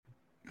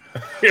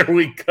Here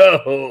we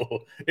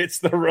go. It's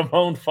the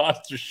Ramon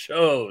Foster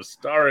Show,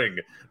 starring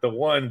the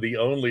one, the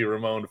only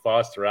Ramon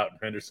Foster out in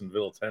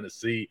Hendersonville,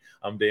 Tennessee.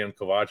 I'm Dejan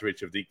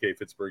Kovacevic of DK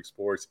Pittsburgh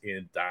Sports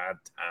in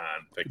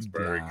downtown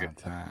Pittsburgh.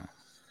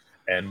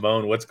 And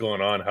Moan, what's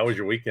going on? How was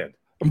your weekend?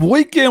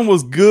 Weekend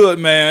was good,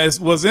 man. It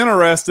was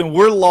interesting.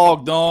 We're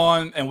logged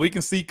on, and we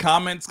can see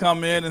comments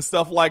come in and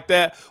stuff like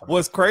that.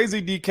 What's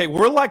crazy, DK,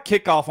 we're like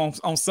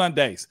kickoff on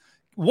Sundays.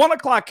 1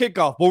 o'clock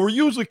kickoff, but we're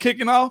usually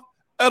kicking off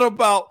at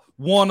about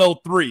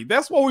 1:03.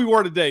 That's where we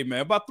were today, man.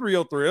 About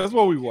 3:03. That's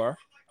where we were.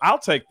 I'll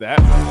take that.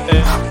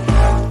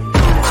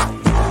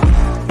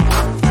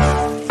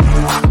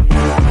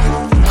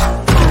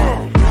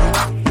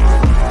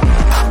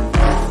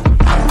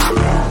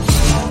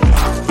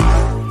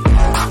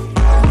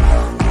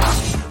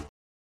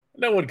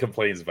 No one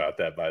complains about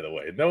that, by the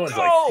way. No one's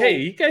like, hey,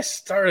 you guys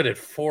started at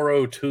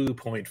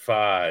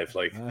 4:02.5.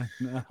 Like,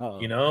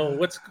 you know,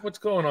 what's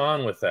going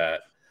on with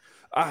that?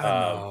 I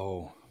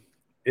know.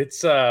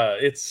 It's a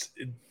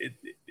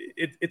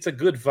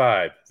good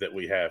vibe that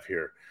we have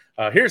here.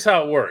 Here's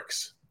how it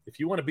works. If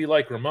you want to be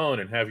like Ramon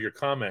and have your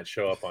comments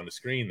show up on the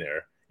screen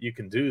there, you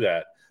can do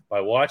that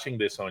by watching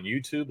this on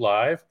YouTube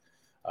live,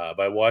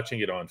 by watching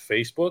it on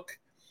Facebook.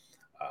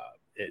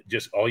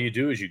 Just all you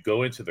do is you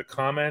go into the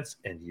comments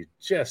and you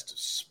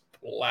just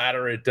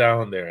splatter it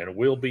down there, and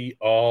we'll be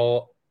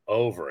all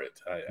over it.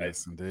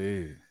 Yes,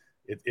 indeed.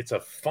 It's a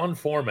fun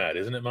format,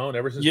 isn't it, Moan?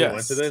 Ever since we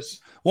went to this?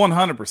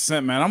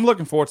 100%, man. I'm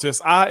looking forward to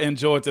this. I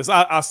enjoyed this.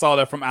 I saw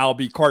that from Al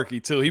B. Quirky,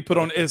 too. He put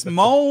on, it's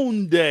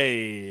Moan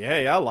Day.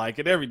 Hey, I like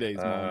it. Every day's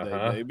Moan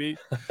Day, baby.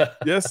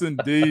 Yes,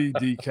 indeed,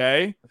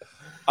 DK.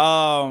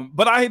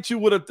 But I hit you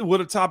with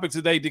a topic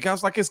today, DK. I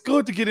was like, it's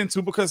good to get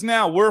into because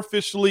now we're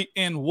officially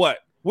in what?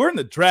 We're in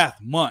the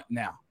draft month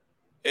now.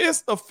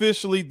 It's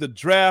officially the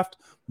draft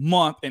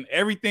month, and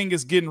everything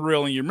is getting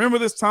real. And you remember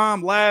this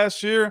time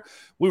last year,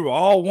 we were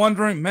all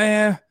wondering,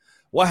 man,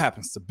 what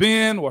happens to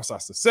Ben? What's our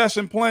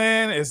succession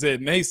plan? Is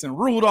it Mason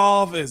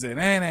Rudolph? Is it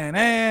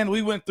and?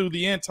 We went through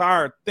the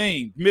entire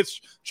thing.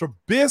 Mitch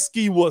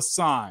Trubisky was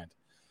signed.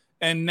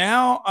 And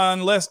now,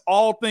 unless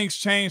all things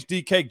change,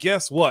 DK,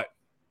 guess what?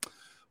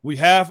 We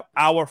have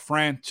our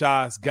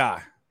franchise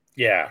guy.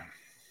 Yeah.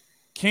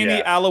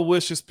 Kenny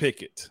Aloysius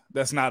Pickett.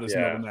 That's not his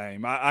middle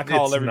name. I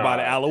call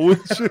everybody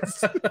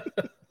Aloysius.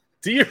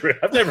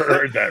 I've never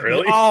heard that,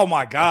 really. Oh,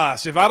 my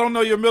gosh. If I don't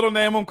know your middle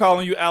name, I'm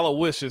calling you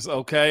Aloysius,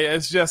 okay?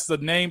 It's just the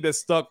name that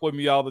stuck with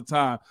me all the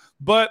time.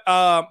 But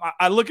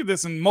I look at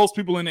this, and most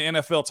people in the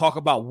NFL talk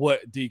about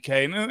what,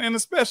 DK, and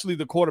especially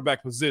the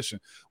quarterback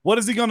position. What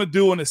is he going to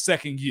do in his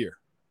second year?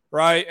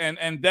 Right.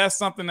 And that's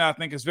something that I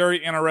think is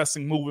very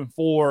interesting moving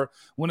forward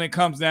when it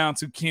comes down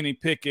to Kenny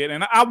Pickett.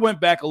 And I went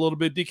back a little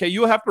bit, DK.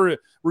 You'll have to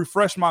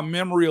refresh my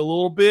memory a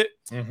little bit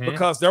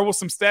because there was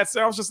some stats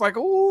there. I was just like,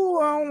 I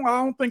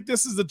don't think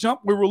this is the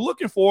jump we were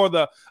looking for,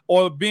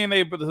 or being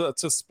able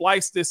to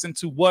splice this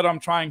into what I'm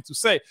trying to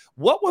say.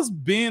 What was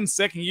Ben's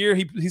second year?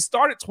 He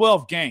started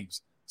 12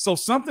 games. So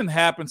something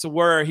happened to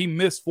where he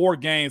missed 4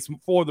 games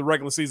for the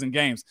regular season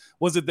games.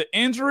 Was it the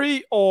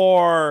injury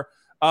or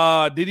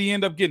did he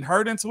end up getting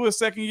hurt into his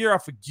second year? I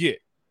forget.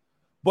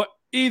 But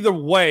either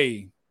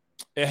way,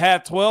 it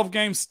had 12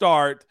 games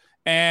start.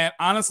 And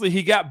honestly,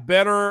 he got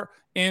better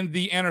in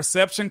the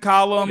interception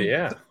column.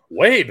 Yeah,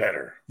 way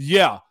better.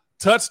 Yeah.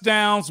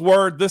 Touchdowns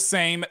were the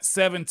same at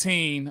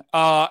 17.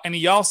 And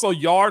he also,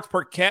 yards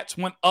per catch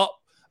went up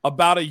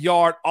about a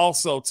yard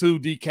also too,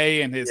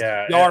 DK. And his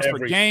yards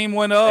per game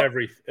went up.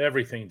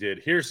 Everything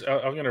did.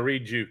 I'm going to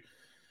read you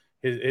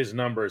his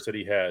numbers that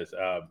he has.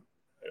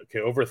 Okay,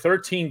 over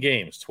 13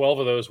 games, 12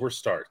 of those were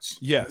starts.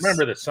 Yes.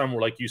 Remember that some were,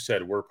 like you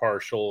said, were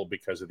partial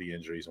because of the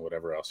injuries and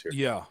whatever else here.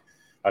 Yeah.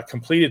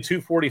 Completed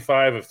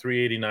 245 of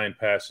 389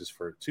 passes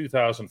for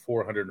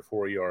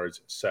 2,404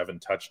 yards, 7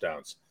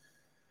 touchdowns.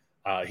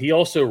 He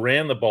also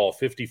ran the ball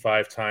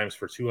 55 times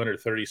for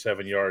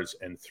 237 yards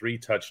and 3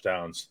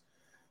 touchdowns,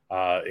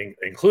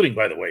 including,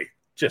 by the way,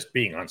 just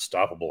being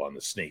unstoppable on the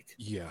sneak.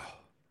 Yeah.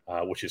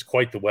 Which is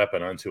quite the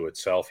weapon unto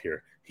itself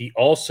here. He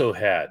also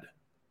had,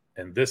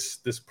 and this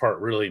part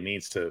really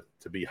needs to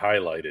be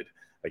highlighted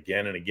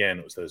again and again.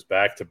 It was those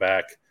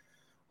back-to-back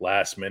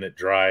last-minute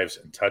drives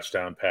and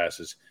touchdown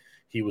passes.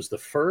 He was the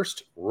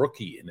first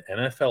rookie in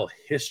NFL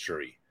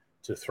history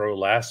to throw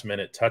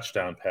last-minute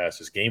touchdown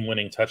passes,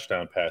 game-winning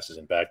touchdown passes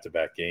in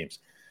back-to-back games.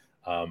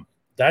 And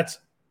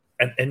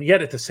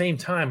yet at the same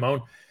time,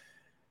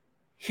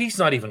 he's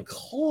not even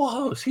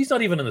close. He's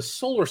not even in the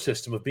solar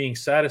system of being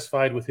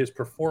satisfied with his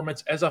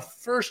performance as a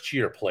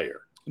first-year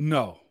player.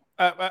 No.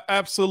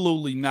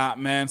 Absolutely not,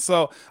 man.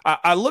 So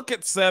I look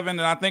at 7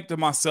 and I think to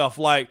myself,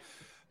 like,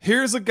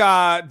 Here's a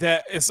guy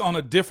that is on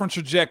a different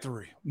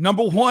trajectory.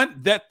 Number one,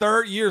 that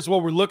third year is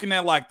what we're looking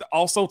at. Like,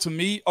 also to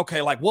me,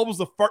 okay, like what was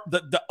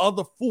the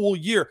other full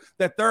year?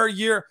 That third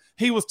year,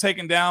 he was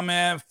taken down,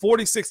 man,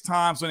 46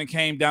 times when it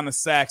came down to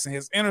sacks, and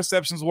his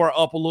interceptions were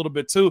up a little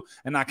bit too.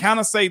 And I kind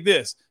of say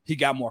this, he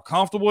got more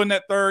comfortable in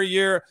that third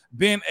year,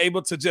 being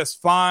able to just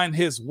find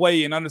his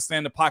way and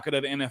understand the pocket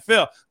of the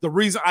NFL. The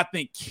reason I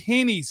think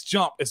Kenny's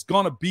jump is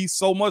going to be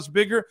so much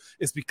bigger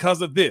is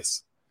because of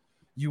this.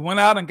 You went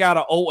out and got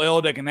an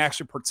OL that can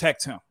actually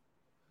protect him.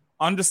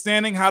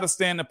 Understanding how to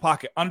stay in the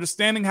pocket,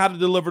 understanding how to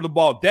deliver the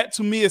ball. That,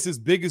 to me, is his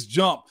biggest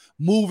jump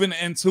moving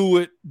into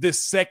it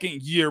this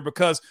second year,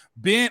 because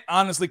Ben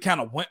honestly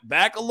kind of went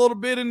back a little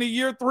bit in the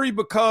year 3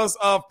 because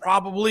of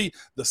probably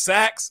the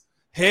sacks,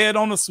 head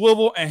on the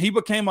swivel, and he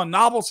became a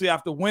novelty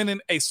after winning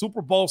a Super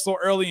Bowl so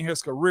early in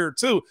his career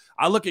too.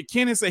 I look at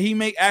Kenny and say he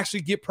may actually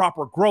get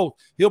proper growth.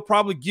 He'll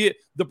probably get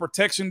the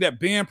protection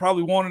that Ben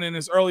probably wanted in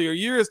his earlier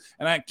years,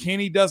 and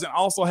Kenny doesn't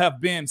also have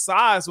Ben's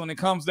size when it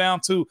comes down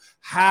to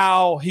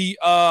how he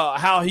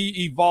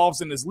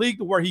evolves in this league,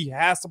 to where he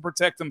has to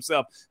protect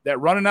himself. That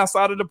running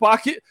outside of the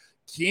pocket,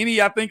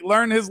 Kenny, I think,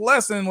 learned his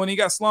lesson when he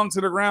got slung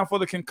to the ground for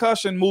the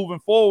concussion moving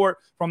forward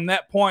from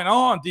that point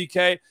on,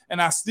 DK.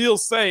 And I still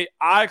say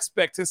I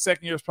expect his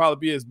second year to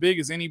probably be as big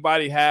as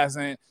anybody has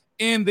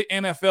in the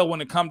NFL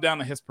when it comes down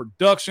to his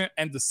production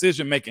and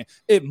decision-making.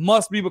 It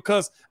must be,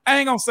 because I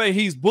ain't going to say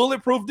he's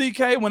bulletproof,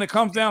 DK, when it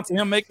comes down to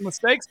him making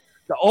mistakes.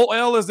 The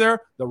OL is there.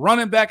 The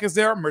running back is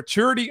there.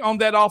 Maturity on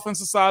that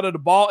offensive side of the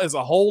ball is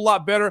a whole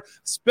lot better,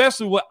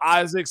 especially with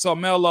Isaac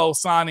Somelo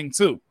signing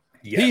too.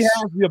 Yes. He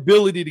has the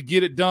ability to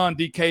get it done,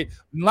 DK,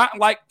 not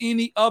like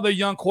any other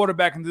young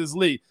quarterback in this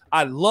league.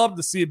 I'd love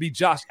to see it be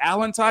Josh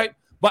Allen type,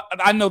 but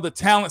I know the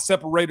talent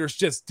separator is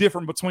just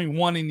different between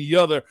one and the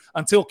other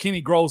until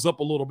Kenny grows up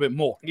a little bit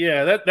more.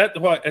 Yeah,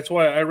 that's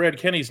why I read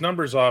Kenny's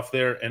numbers off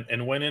there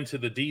and went into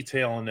the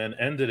detail and then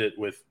ended it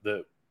with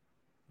the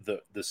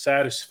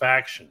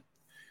satisfaction,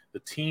 the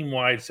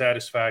team-wide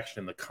satisfaction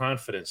and the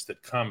confidence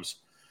that comes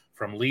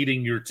from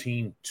leading your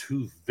team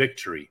to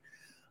victory.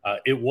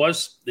 It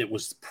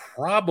was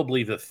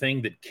probably the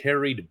thing that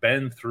carried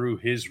Ben through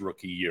his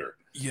rookie year.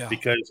 Yeah.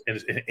 Because,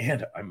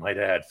 and I might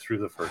add, through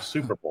the first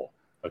Super Bowl,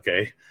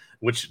 okay,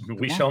 which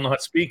we shall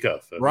not speak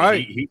of.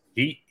 Right.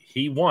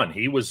 He won.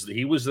 He was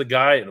the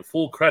guy, and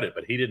full credit,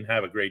 but he didn't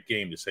have a great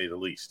game, to say the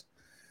least.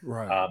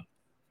 Right.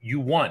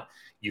 You won.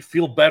 You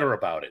feel better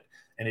about it.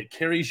 And it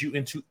carries you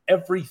into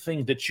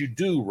everything that you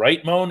do,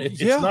 right, Moan? It's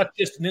not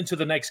just into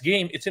the next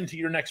game. It's into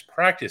your next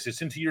practice.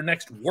 It's into your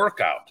next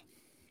workout.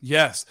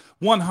 Yes,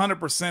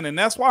 100%. And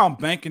that's why I'm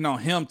banking on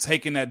him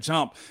taking that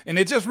jump. And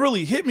it just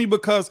really hit me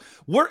because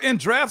we're in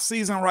draft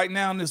season right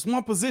now, and there's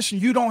one position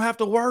you don't have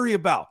to worry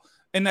about,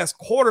 and that's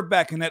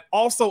quarterback. And that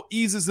also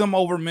eases them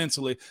over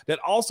mentally. That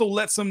also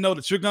lets them know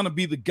that you're going to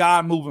be the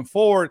guy moving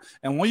forward.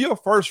 And when you're a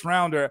first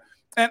rounder,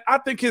 and I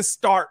think his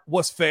start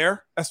was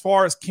fair as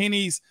far as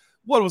Kenny's,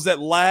 what was that,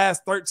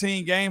 last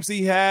 13 games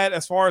he had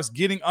as far as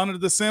getting under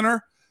the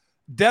center.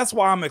 That's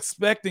why I'm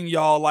expecting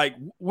y'all, like,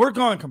 we're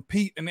going to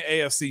compete in the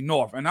AFC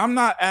North. And I'm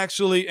not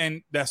actually,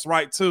 and that's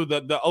right too,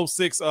 the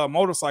 06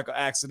 motorcycle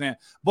accident.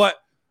 But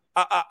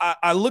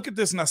I look at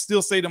this and I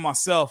still say to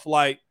myself,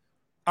 like,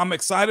 I'm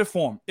excited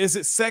for him. Is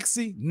it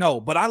sexy? No.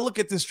 But I look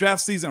at this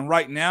draft season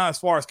right now as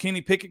far as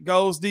Kenny Pickett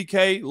goes,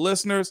 DK,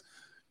 listeners,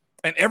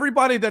 and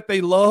everybody that they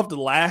loved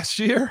last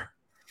year,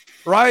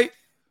 right?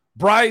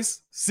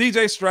 Bryce,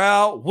 CJ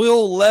Stroud,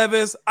 Will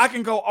Levis. I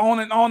can go on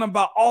and on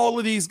about all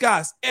of these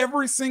guys.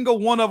 Every single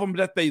one of them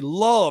that they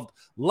loved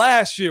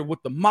last year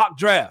with the mock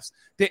drafts,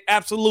 they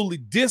absolutely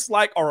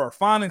dislike or are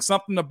finding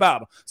something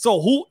about them.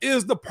 So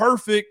who's the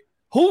perfect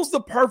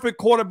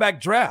quarterback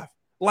draft?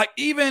 Like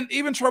even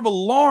Trevor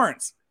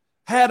Lawrence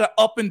had an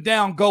up and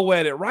down go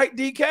at it, right,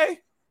 DK?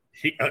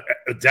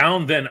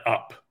 Down then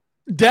up.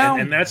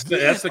 Down, and that's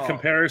the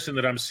comparison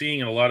that I'm seeing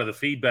in a lot of the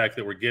feedback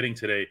that we're getting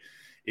today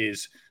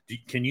is,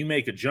 can you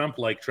make a jump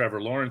like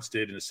Trevor Lawrence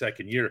did in his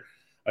second year?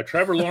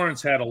 Trevor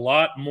Lawrence had a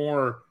lot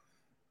more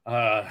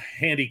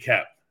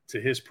handicap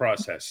to his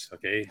process,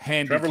 okay?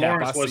 Trevor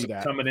Lawrence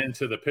wasn't coming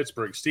into the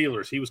Pittsburgh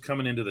Steelers. He was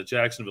coming into the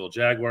Jacksonville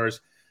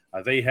Jaguars.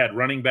 They had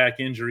running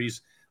back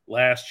injuries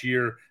last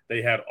year.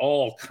 They had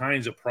all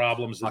kinds of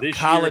problems. A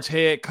college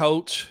head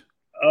coach.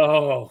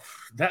 Oh,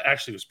 that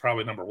actually was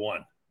probably number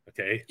one,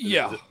 okay?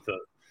 Yeah.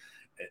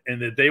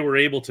 And that they were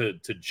able to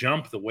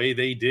jump the way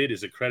they did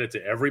is a credit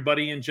to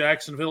everybody in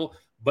Jacksonville,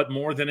 but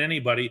more than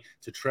anybody,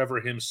 to Trevor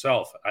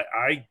himself.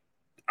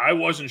 I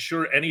wasn't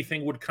sure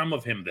anything would come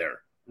of him there,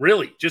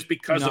 really, just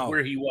because of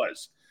where he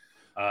was.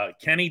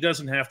 Kenny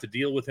doesn't have to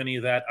deal with any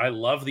of that. I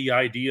love the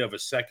idea of a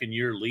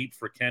second-year leap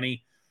for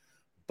Kenny,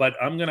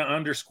 but I'm going to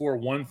underscore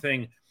one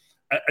thing.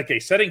 Okay,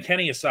 setting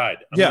Kenny aside,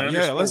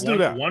 let's do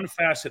that. One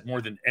facet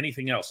more than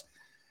anything else.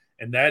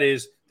 And that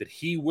is that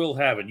he will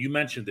have, and you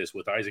mentioned this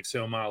with Isaac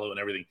Seumalo and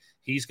everything,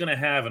 he's going to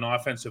have an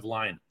offensive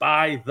line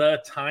by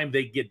the time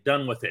they get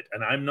done with it.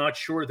 And I'm not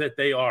sure that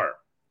they are.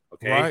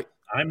 Okay. Right.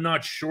 I'm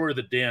not sure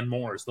that Dan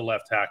Moore is the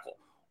left tackle.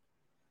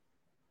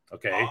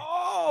 Okay.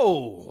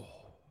 Oh.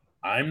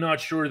 I'm not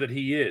sure that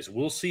he is.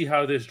 We'll see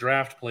how this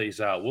draft plays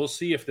out. We'll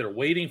see if they're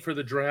waiting for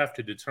the draft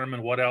to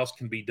determine what else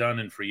can be done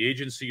in free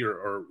agency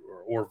or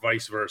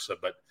vice versa.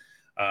 But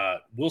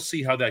we'll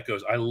see how that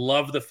goes. I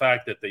love the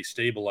fact that they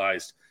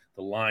stabilized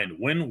the line.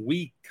 When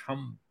we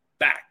come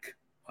back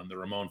on the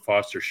Ramon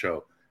Foster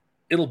Show,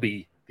 it'll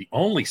be the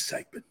only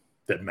segment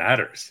that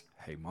matters.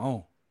 Hey,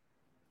 Mo.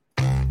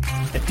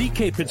 At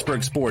DK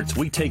Pittsburgh Sports,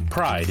 we take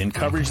pride in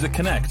coverage that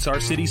connects our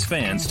city's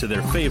fans to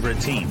their favorite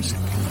teams.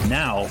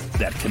 Now,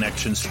 that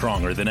connection's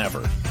stronger than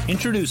ever.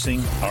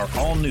 Introducing our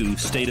all-new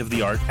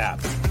state-of-the-art app.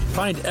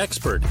 Find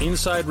expert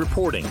inside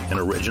reporting and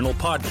original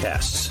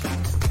podcasts.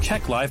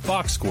 Check live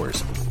box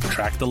scores.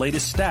 Track the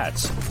latest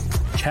stats.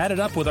 Chat it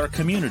up with our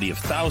community of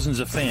thousands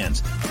of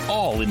fans,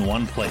 all in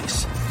one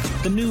place.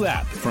 The new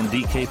app from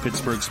DK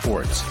Pittsburgh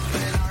Sports.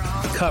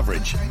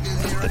 Coverage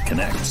that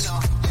connects.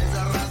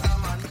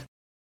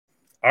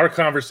 Our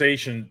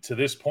conversation to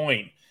this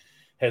point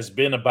has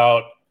been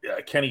about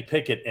Kenny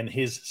Pickett and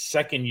his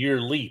second-year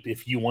leap.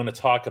 If you want to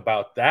talk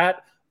about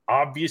that,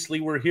 obviously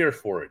we're here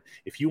for it.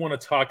 If you want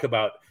to talk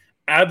about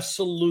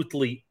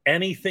absolutely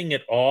anything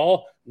at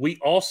all, we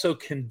also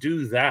can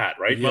do that,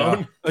 right,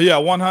 Moan? Yeah,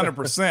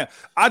 100%.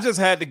 I just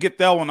had to get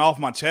that one off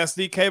my chest,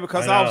 DK,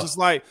 because I was just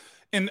like,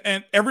 and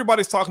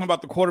everybody's talking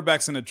about the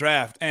quarterbacks in the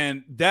draft,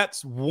 and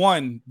that's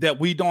one that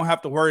we don't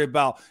have to worry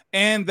about.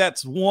 And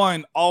that's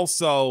one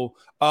also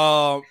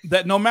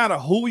that no matter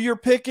who you're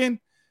picking,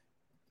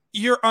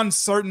 you're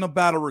uncertain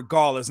about it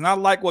regardless. And I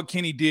like what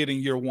Kenny did in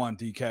year one,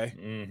 DK.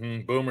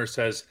 Mm-hmm. Boomer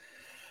says,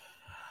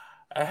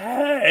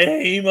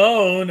 hey,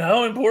 Moan,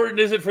 how important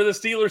is it for the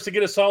Steelers to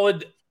get a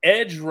solid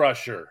edge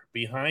rusher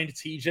behind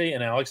TJ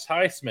and Alex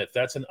Highsmith?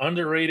 That's an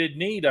underrated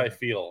need, I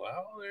feel.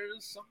 Well,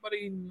 there's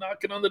somebody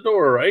knocking on the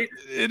door, right?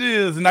 It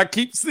is, and I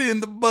keep seeing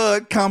the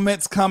Bud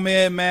comments come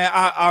in, man.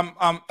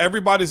 I'm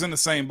everybody's in the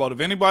same boat. If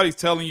anybody's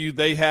telling you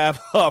they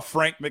have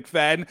Frank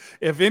McFadden,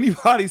 if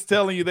anybody's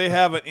telling you they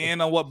have an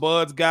end on what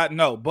Bud's got,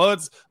 no.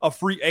 Bud's a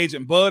free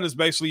agent. Bud is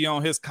basically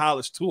on his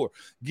college tour.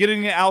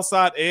 Getting an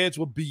outside edge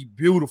would be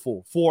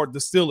beautiful for the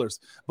Steelers.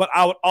 But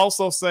I would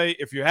also say,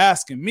 if you're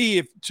asking me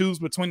if choose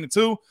between the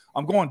two,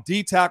 I'm going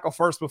D tackle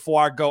first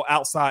before I go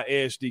outside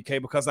edge,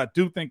 DK, because I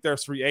do think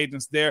there's free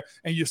agents there,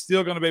 and you're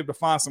still going to be able to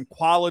find some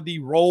quality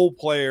role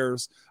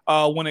players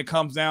when it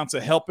comes down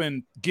to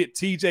helping get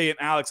TJ and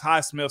Alex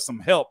Highsmith some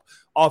help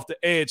off the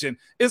edge. And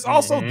it's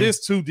also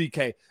this too,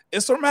 DK.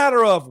 It's a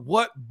matter of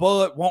what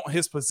Bud want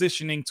his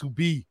positioning to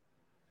be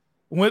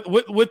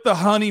with the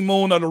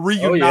honeymoon or the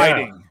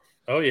reuniting.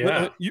 Oh,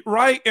 yeah.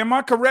 Right? Am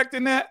I correct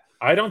in that?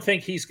 I don't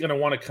think he's going to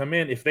want to come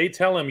in. If they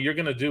tell him you're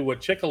going to do what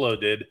Chicolo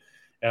did,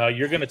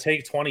 you're going to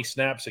take 20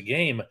 snaps a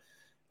game,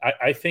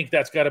 I think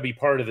that's got to be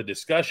part of the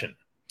discussion.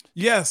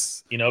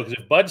 Yes. You know, because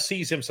if Bud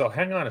sees himself,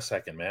 hang on a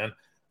second, man.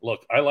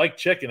 Look, I like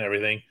Chick and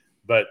everything,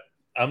 but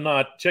I'm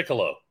not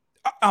Chicolo.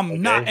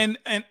 I'm not.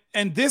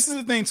 And this is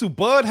the thing, too.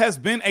 Bud has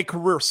been a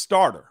career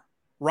starter,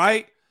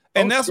 right?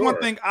 And that's one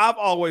thing I've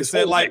always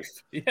said, like,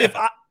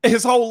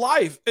 his whole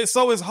life.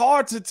 So it's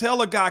hard to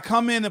tell a guy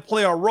come in and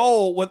play a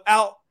role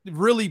without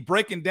really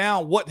breaking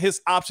down what his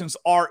options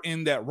are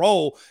in that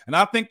role. And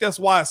I think that's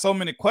why so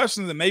many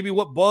questions, and maybe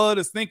what Bud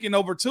is thinking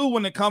over too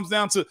when it comes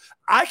down to,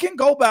 I can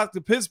go back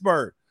to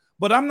Pittsburgh,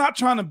 but I'm not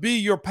trying to be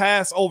your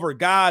pass over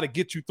guy to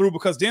get you through,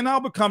 because then I'll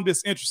become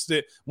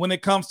disinterested when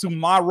it comes to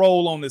my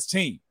role on this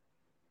team.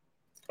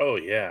 Oh,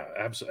 yeah,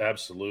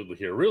 absolutely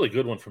here. Really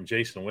good one from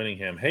Jason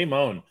Winningham. Hey,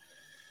 Moan,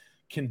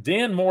 can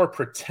Dan Moore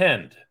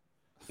pretend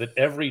that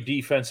every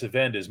defensive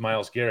end is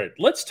Myles Garrett?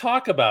 Let's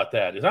talk about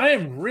that. And I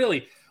am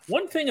really –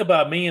 one thing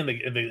about me in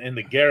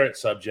the Garrett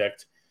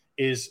subject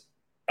is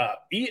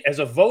as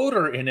a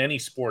voter in any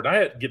sport,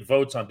 I get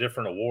votes on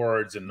different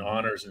awards and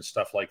honors and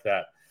stuff like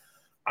that.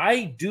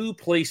 I do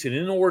place an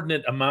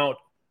inordinate amount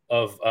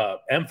of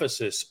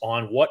emphasis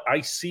on what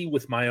I see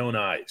with my own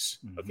eyes.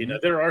 Okay, now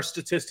there are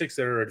statistics,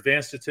 there are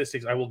advanced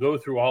statistics. I will go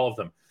through all of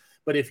them.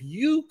 But if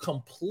you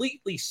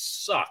completely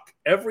suck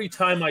every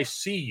time I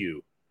see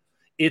you,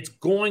 it's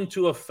going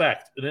to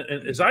affect.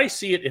 And as I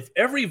see it, if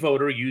every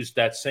voter used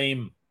that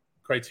same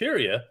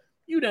criteria,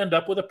 you'd end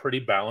up with a pretty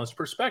balanced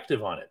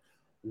perspective on it.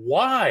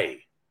 Why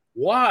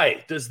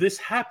does this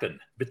happen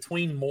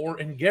between Moore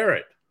and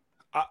Garrett?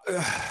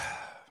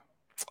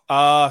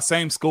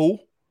 Same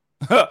school.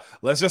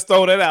 Let's just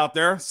throw that out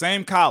there.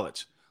 Same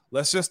college.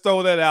 Let's just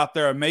throw that out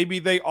there. Maybe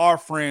they are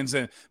friends,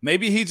 and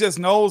maybe he just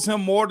knows him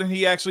more than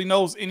he actually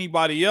knows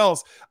anybody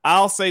else.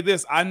 I'll say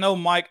this. I know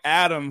Mike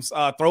Adams,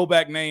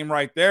 throwback name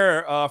right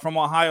there from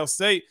Ohio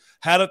State,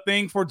 had a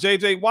thing for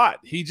J.J. Watt.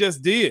 He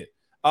just did.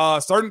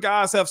 Certain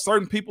guys have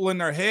certain people in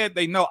their head.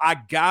 They know I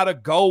gotta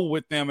go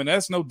with them, and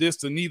that's no diss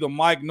to neither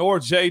Mike nor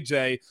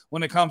JJ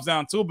when it comes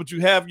down to it. But you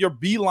have your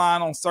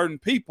beeline on certain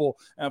people,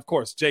 and of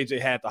course,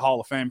 JJ had the Hall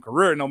of Fame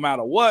career no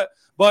matter what.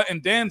 But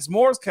in Dan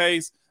Moore's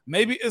case,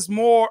 maybe it's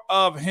more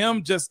of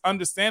him just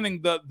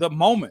understanding the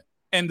moment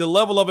and the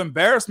level of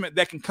embarrassment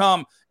that can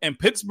come in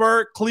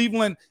Pittsburgh,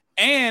 Cleveland,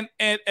 and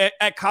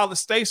at College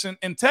Station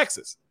in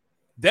Texas.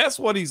 That's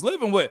what he's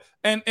living with,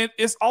 and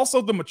it's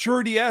also the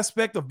maturity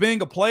aspect of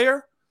being a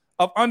player.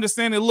 of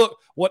understanding, look,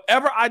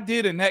 whatever I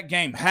did in that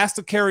game has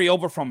to carry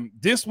over from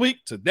this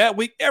week to that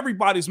week.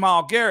 Everybody's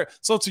Myles Garrett.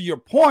 So to your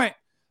point,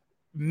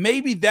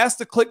 maybe that's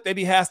the click that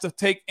he has to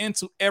take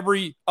into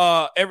every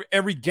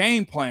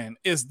game plan,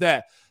 is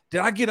that,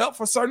 did I get up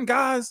for certain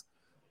guys?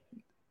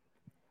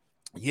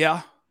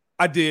 Yeah,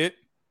 I did.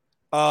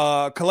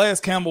 Calais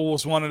Campbell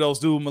was one of those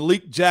dudes.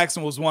 Malik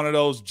Jackson was one of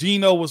those.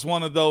 Geno was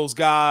one of those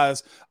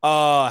guys.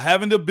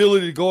 Having the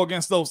ability to go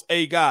against those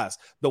A guys.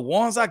 The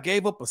ones I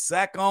gave up a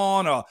sack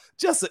on, or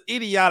just an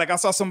idiotic. I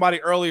saw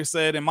somebody earlier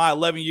said in my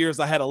 11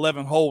 years I had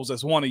 11 holes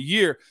as one a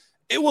year.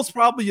 It was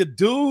probably a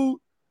dude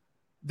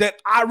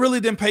that I really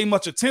didn't pay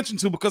much attention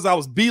to because I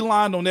was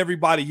beelined on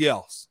everybody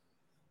else.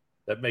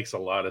 That makes a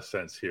lot of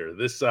sense here.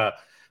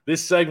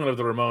 This segment of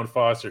the Ramon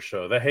Foster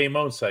Show, the Hey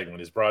Moan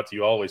segment, is brought to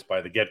you always by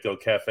the Get Go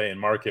Cafe and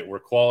Market, where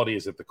quality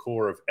is at the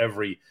core of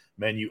every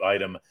menu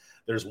item.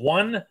 There's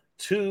 1,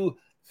 2,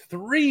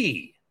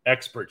 3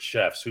 expert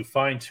chefs who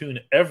fine-tune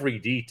every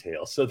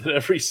detail so that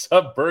every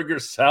sub, burger,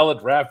 salad,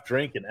 wrap,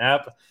 drink, and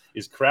app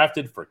is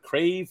crafted for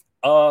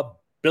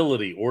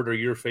craveability. Order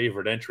your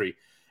favorite entry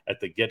at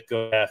the Get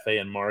Go Cafe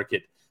and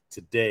Market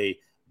today.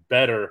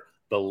 Better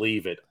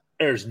believe it.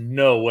 There's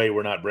no way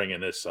we're not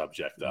bringing this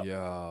subject up.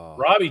 Yeah.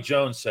 Robbie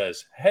Jones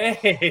says,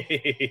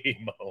 hey,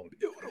 Moan,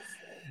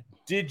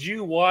 did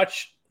you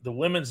watch the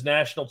Women's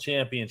National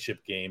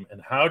Championship game,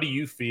 and how do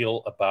you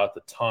feel about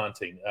the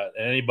taunting?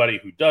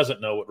 Anybody who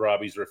doesn't know what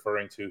Robbie's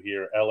referring to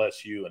here,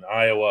 LSU and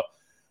Iowa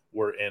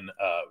were in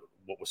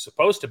what was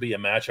supposed to be a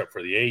matchup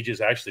for the ages,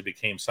 actually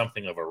became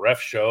something of a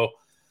ref show.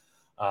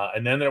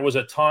 And then there was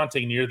a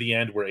taunting near the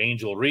end where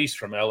Angel Reese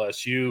from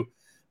LSU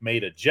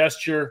made a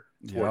gesture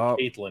toward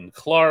Caitlin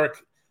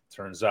Clark.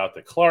 Turns out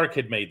that Clark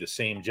had made the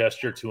same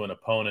gesture to an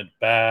opponent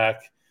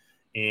back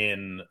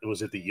in,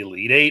 was it the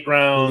Elite Eight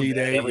round?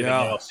 Everything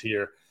else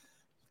here.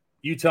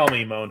 You tell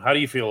me, Moan, how do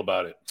you feel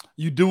about it?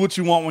 You do what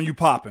you want when you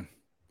popping.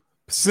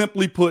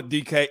 Simply put,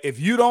 DK, if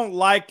you don't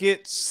like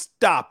it,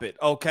 stop it,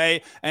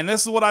 okay? And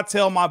this is what I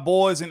tell my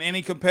boys and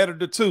any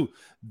competitor too.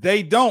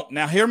 They don't.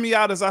 Now, hear me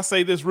out as I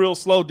say this real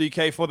slow,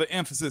 DK, for the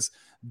emphasis.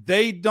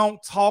 They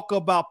don't talk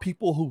about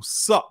people who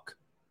suck.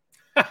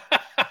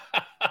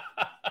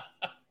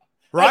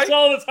 Right? That's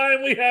all the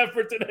time we have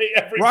for today,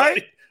 everybody.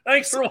 Right?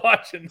 Thanks for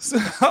watching.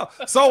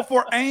 So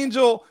for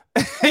Angel,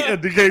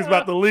 DK's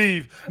about to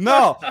leave.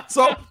 No.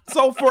 So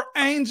for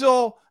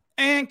Angel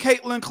and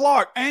Caitlin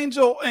Clark,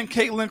 Angel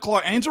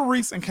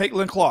Reese and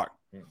Caitlin Clark,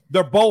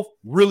 they're both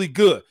really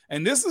good.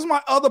 And this is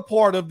my other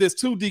part of this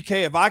too,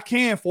 DK. If I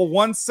can, for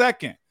 1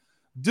 second,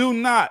 do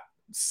not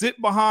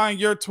sit behind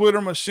your Twitter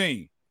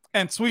machine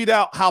and tweet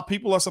out how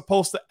people are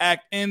supposed to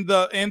act in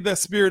the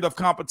spirit of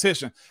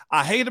competition.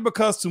 I hate it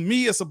because to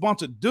me, it's a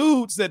bunch of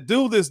dudes that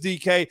do this,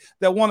 DK,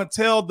 that want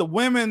to tell the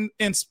women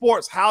in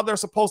sports how they're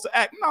supposed to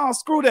act. No,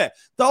 screw that.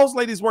 Those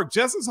ladies work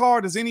just as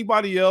hard as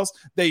anybody else.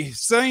 They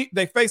face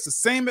the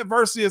same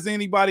adversity as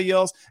anybody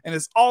else. And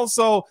it's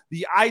also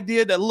the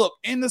idea that, look,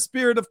 in the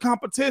spirit of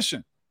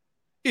competition,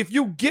 if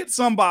you get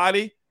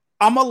somebody,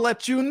 I'm going to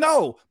let you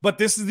know. But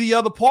this is the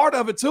other part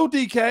of it too,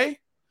 DK.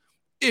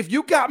 If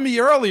you got me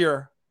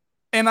earlier,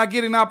 and I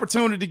get an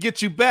opportunity to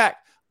get you back,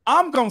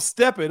 I'm going to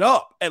step it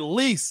up at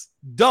least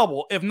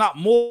double, if not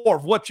more,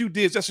 of what you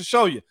did just to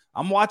show you.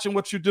 I'm watching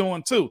what you're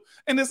doing too.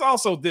 And there's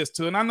also this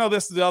too, and I know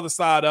this is the other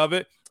side of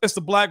it. It's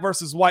the black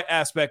versus white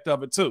aspect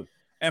of it too.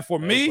 And for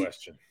me,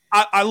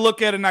 I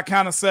look at it and I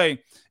kind of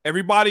say,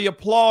 everybody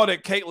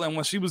applauded Caitlin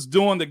when she was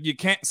doing the "you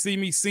can't see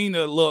me"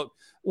 Cena look.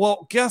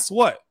 Well, guess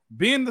what?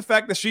 Being the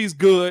fact that she's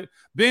good,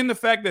 being the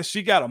fact that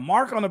she got a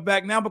mark on the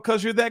back now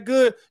because you're that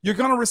good, you're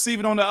going to receive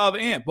it on the other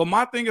end. But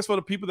my thing is for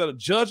the people that are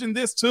judging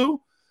this too,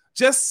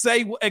 just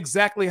say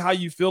exactly how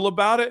you feel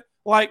about it.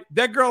 Like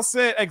that girl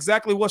said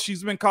exactly what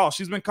she's been called.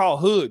 She's been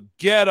called hood,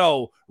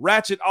 ghetto,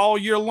 ratchet all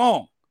year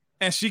long.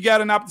 And she got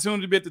an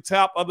opportunity to be at the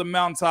top of the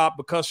mountaintop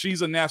because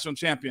she's a national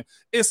champion.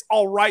 It's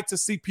all right to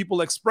see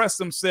people express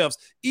themselves,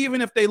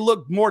 even if they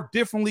look more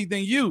differently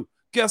than you.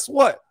 Guess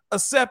what?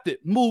 Accept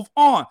it. Move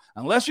on.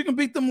 Unless you can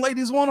beat them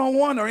ladies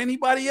one-on-one or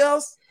anybody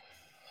else,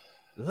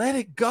 let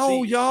it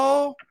go,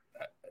 y'all.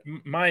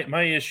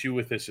 My issue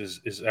with this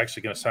is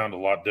actually going to sound a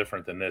lot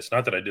different than this.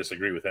 Not that I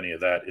disagree with any of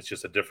that. It's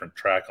just a different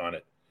track on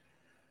it.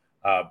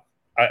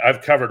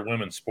 I've covered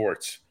women's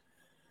sports,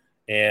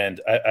 and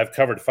I've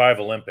covered 5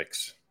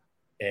 Olympics.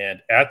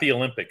 And at the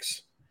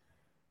Olympics,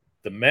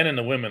 the men and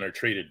the women are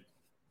treated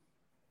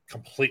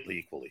completely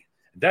equally.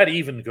 That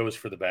even goes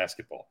for the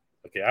basketball.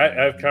 Okay,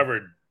 I've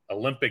covered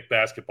Olympic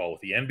basketball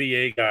with the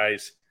NBA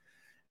guys,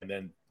 and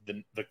then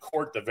the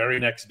court the very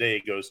next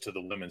day goes to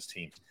the women's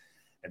team.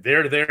 And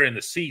they're there in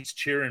the seats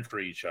cheering for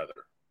each other,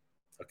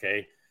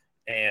 okay?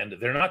 And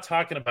they're not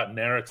talking about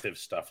narrative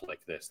stuff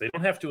like this. They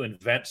don't have to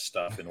invent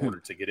stuff in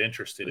order to get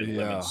interested in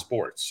women's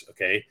sports,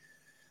 okay?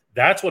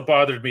 That's what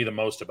bothered me the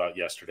most about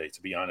yesterday,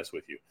 to be honest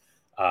with you.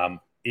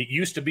 It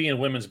used to be in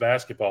women's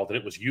basketball that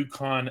it was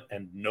UConn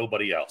and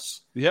nobody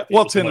else. Yeah,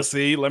 well,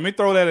 Tennessee. Let me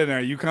throw that in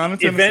there. UConn and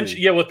Tennessee.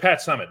 Eventually, with Pat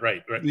Summitt,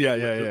 right.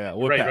 Yeah.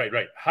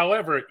 Right.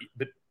 However,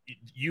 but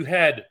you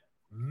had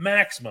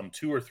maximum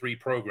 2 or 3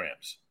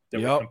 programs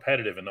that were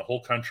competitive in the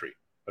whole country.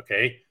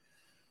 Okay.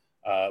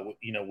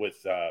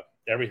 With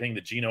everything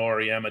that Gino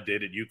Auriemma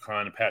did at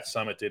UConn and Pat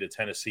Summitt did at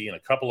Tennessee and a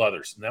couple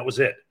others. And that was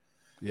it.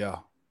 Yeah.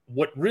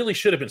 What really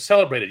should have been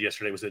celebrated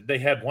yesterday was that they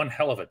had one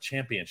hell of a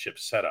championship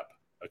setup.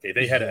 Okay.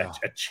 They had a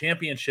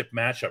championship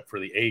matchup for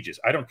the ages.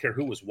 I don't care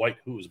who was white,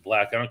 who was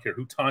black. I don't care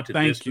who taunted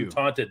who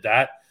taunted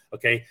that.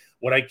 Okay.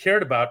 What I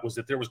cared about was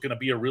that there was going to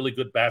be a really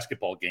good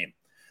basketball game.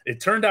 It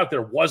turned out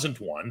there wasn't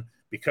one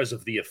because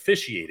of the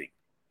officiating.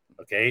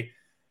 Okay.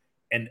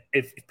 And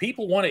if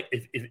people want to,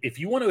 if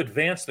you want to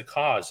advance the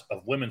cause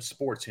of women's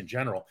sports in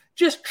general,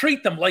 just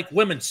treat them like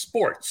women's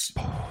sports.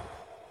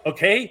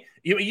 Okay.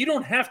 You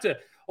don't have to,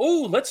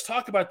 let's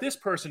talk about this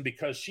person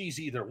because she's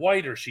either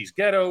white or she's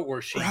ghetto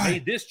or she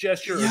made this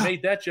gesture or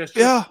made that gesture.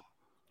 Yeah.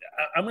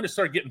 I'm going to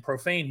start getting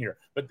profane here,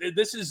 but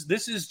this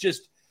is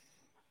just,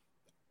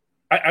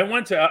 I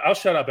went to, I'll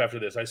shut up after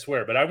this, I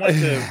swear, but I went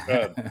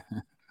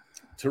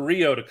to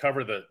Rio to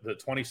cover the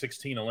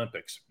 2016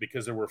 Olympics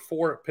because there were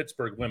 4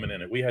 Pittsburgh women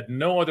in it. We had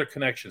no other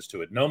connections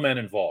to it, no men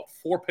involved.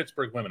 4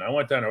 Pittsburgh women. I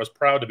went down. I was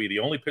proud to be the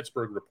only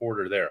Pittsburgh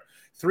reporter there.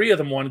 3 of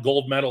them won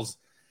gold medals,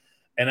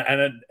 and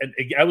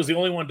I was the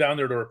only one down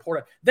there to report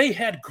it. They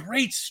had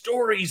great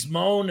stories,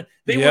 Moan.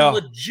 They were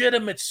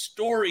legitimate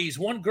stories.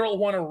 One girl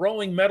won a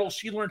rowing medal.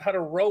 She learned how to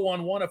row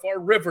on one of our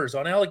rivers,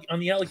 on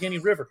the Allegheny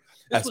River.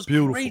 This was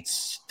beautiful. Great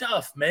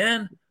stuff,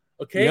 man.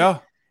 Okay? Yeah.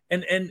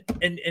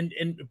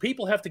 And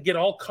people have to get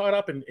all caught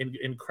up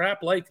in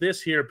crap like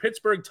this here.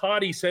 Pittsburgh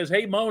Toddy says,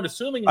 hey, Moan,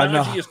 assuming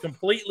Najee is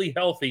completely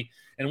healthy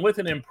and with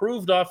an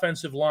improved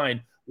offensive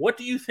line, what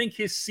do you think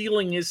his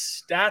ceiling is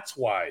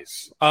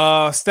stats-wise?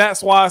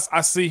 Stats-wise,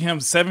 I see him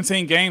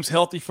 17 games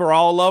healthy for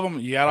all of them.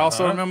 You got to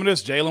also remember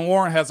this. Jalen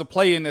Warren has a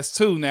play in this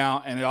too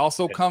now, and it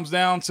also comes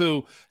down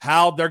to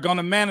how they're going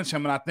to manage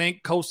him. And I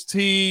think Coach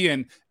T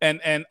and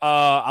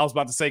I was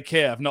about to say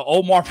Kev. No,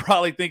 Omar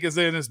probably think it's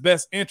in his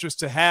best interest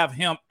to have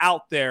him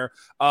out there.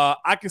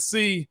 I could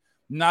see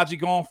Najee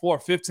going for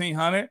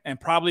 1,500 and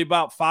probably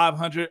about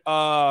 500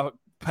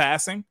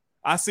 passing.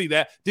 I see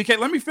that. DK,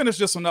 let me finish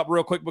this one up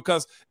real quick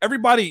because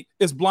everybody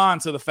is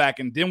blind to the fact,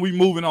 and then we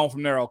moving on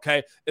from there,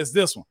 okay? It's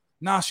this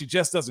one. She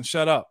just doesn't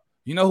shut up.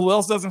 You know who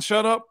else doesn't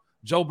shut up?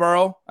 Joe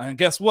Burrow. And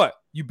guess what?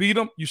 You beat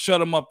him, you shut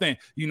him up then.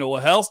 You know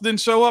what else didn't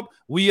show up?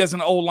 We as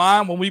an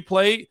O-line when we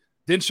played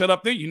didn't shut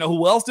up then. You know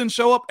who else didn't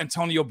show up?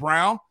 Antonio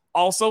Brown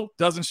also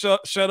doesn't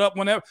shut up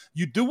whenever.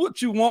 You do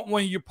what you want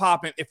when you're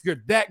popping. If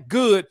you're that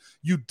good,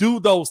 you do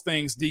those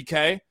things,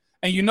 DK.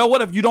 And you know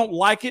what? If you don't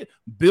like it,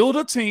 build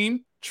a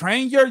team.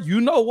 Train your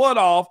you-know-what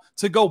off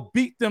to go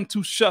beat them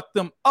to shut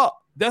them up.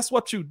 That's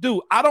what you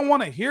do. I don't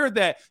want to hear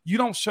that you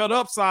don't shut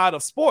up side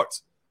of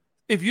sports.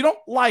 If you don't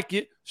like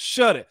it,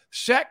 shut it.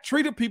 Shaq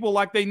treated people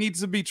like they need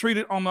to be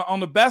treated on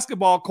the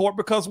basketball court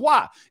because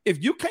why?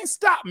 If you can't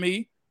stop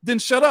me, then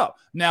shut up.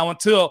 Now,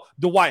 until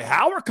Dwight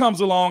Howard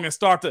comes along and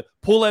start to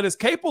pull at his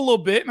cape a little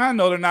bit, and I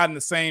know they're not in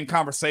the same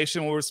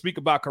conversation when we speak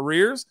about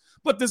careers,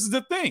 but this is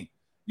the thing.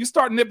 You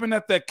start nipping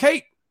at that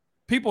cape,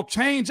 people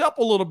change up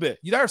a little bit.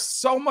 There's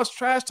so much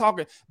trash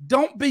talking.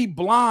 Don't be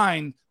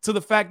blind to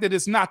the fact that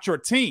it's not your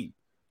team.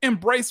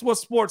 Embrace what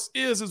sports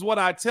is what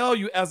I tell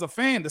you as a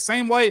fan. The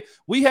same way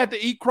we had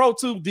to eat crow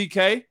too,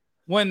 DK,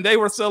 when they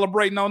were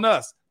celebrating on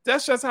us.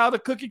 That's just how the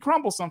cookie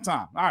crumbles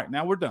sometimes. All right,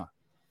 now we're done.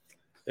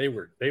 They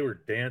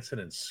were dancing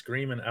and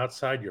screaming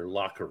outside your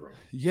locker room.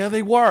 Yeah,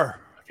 they were.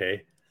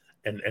 Okay.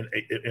 And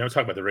I'm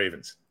talking about the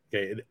Ravens.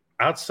 Okay.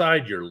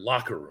 Outside your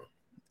locker room.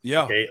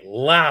 Yeah. Okay.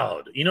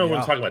 Loud. You know what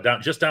I'm talking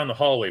about? Just down the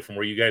hallway from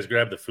where you guys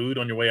grab the food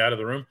on your way out of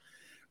the room.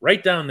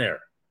 Right down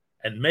there.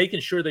 And making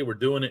sure they were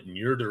doing it in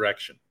your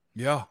direction.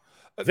 Yeah.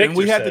 And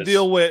we had to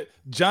deal with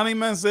Johnny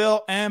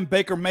Manziel and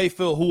Baker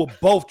Mayfield, who were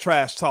both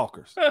trash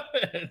talkers.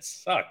 It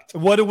sucked.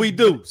 What did we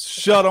do?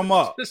 Shut them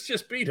up. Let's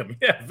just beat them.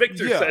 Yeah.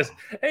 Victor says,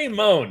 hey,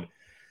 Moan,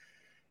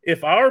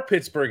 if our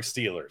Pittsburgh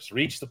Steelers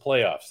reach the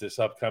playoffs this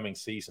upcoming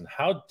season,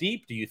 how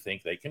deep do you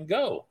think they can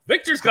go?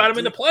 Victor's got them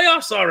in the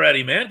playoffs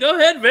already, man. Go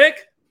ahead,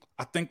 Vic.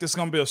 I think this is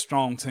going to be a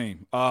strong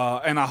team.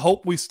 And I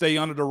hope we stay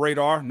under the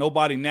radar.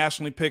 Nobody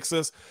nationally picks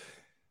us.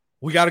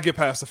 We got to get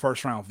past the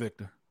first round,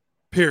 Victor.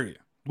 Period.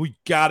 We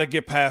got to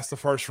get past the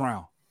first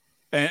round.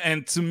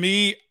 And to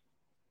me,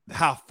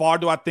 how far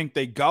do I think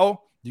they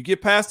go? You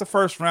get past the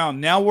first round.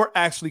 Now we're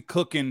actually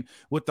cooking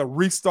with the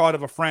restart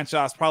of a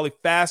franchise probably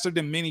faster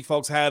than many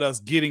folks had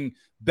us getting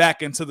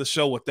back into the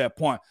show at that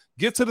point.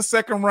 Get to the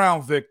second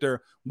round,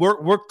 Victor.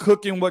 We're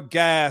cooking with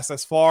gas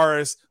as far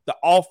as the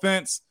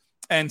offense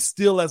and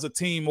still as a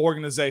team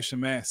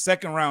organization, man.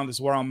 Second round is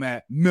where I'm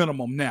at,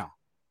 minimum now.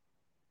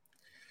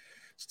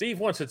 Steve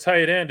wants a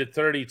tight end at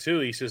 32.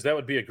 He says that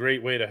would be a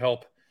great way to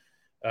help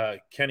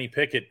Kenny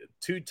Pickett.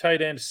 2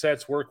 tight end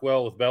sets work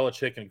well with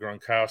Belichick and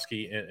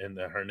Gronkowski in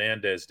the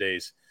Hernandez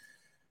days.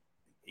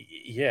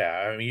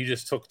 Yeah, I mean, you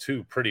just took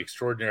 2 pretty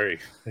extraordinary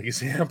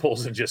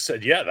examples and just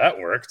said, yeah, that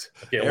worked.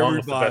 Okay, along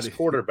with the best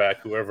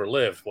quarterback who ever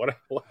lived. What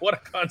a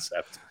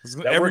concept.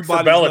 That worked for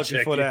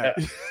Belichick. For that.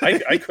 Yeah.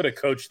 I could have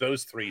coached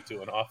those 3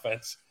 to an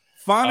offense.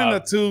 Finding a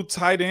 2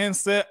 tight end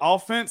set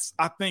offense,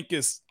 I think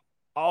is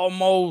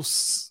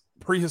almost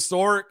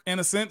prehistoric in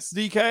a sense,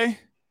 DK.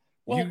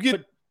 Well,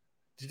 but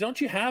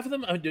don't you have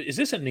them? Is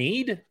this a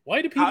need?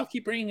 Why do people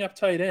keep bringing up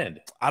tight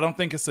end? I don't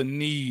think it's a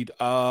need.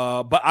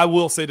 But I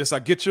will say this. I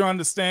get your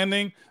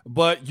understanding,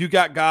 but you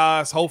got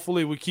guys.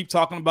 Hopefully we keep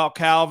talking about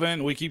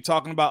Calvin. We keep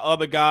talking about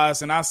other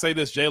guys. And I say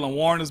this, Jaylen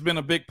Warren has been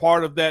a big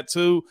part of that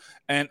too.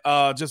 And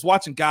just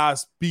watching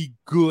guys be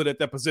good at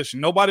that position.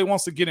 Nobody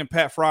wants to get in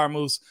Pat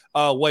Fryermuth's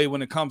way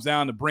when it comes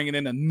down to bringing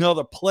in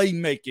another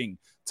playmaking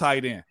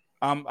tight end.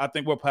 I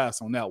think we'll pass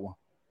on that one.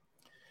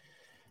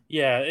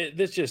 Yeah,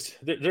 there's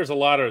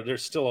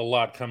still a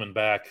lot coming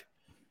back,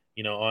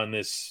 on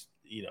this,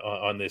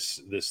 on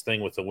this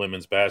thing with the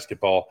women's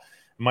basketball.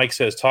 Mike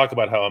says, talk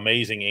about how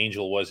amazing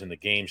Angel was in the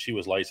game. She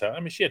was lights out. I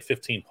mean, she had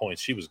 15 points.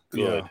 She was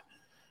good. Yeah.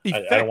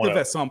 Effective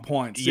at some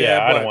points.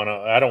 Yeah, I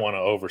don't want to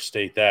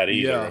overstate that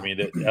either. Yeah. I mean,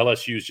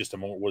 LSU's just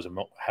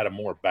had a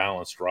more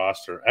balanced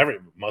roster.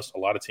 A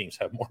lot of teams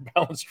have more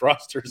balanced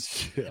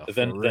rosters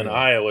than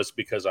Iowa's,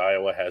 because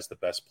Iowa has the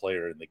best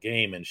player in the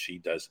game, and she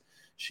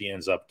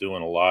ends up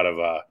doing a lot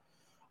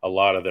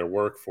of their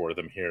work for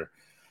them here.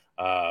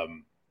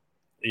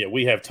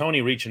 We have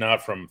Tony reaching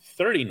out from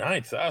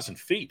 39,000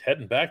 feet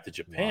heading back to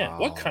Japan. Wow.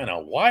 What kind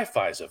of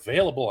Wi-Fi is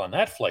available on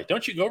that flight?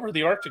 Don't you go over to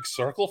the Arctic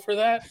Circle for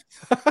that?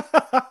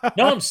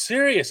 No, I'm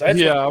serious.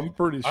 I'm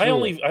pretty sure.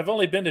 I've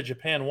only been to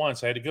Japan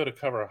once. I had to go to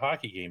cover a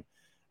hockey game,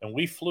 and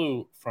we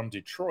flew from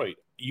Detroit.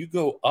 You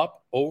go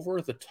up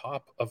over the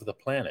top of the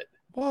planet.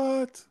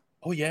 What?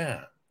 Oh,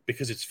 yeah,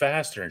 because it's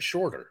faster and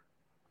shorter.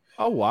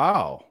 Oh,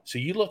 wow. So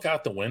you look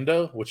out the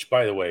window, which,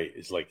 by the way,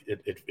 is like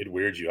it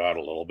weirds you out a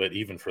little bit,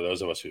 even for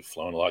those of us who've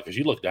flown a lot, because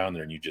you look down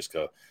there and you just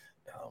go,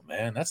 oh,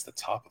 man, that's the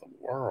top of the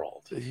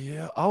world.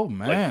 Yeah. Oh,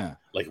 man.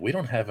 Like we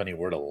don't have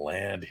anywhere to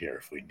land here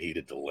if we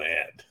needed to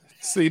land.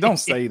 See, don't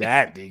say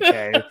that,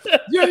 DK.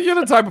 You're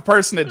the type of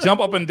person that jump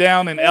up and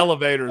down in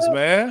elevators,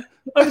 man.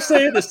 I'm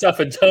saying this stuff,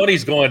 and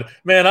Tony's going,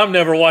 man, I'm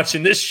never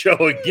watching this show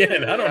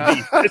again. I don't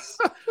need this.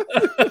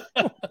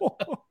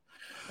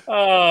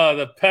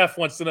 The Pef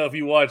wants to know if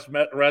you watched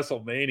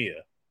WrestleMania.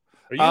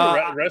 Are you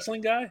a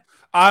wrestling guy?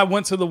 I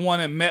went to the one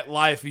at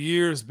MetLife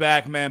years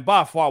back, man.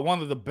 By far,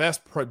 one of the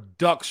best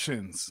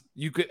productions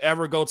you could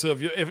ever go to.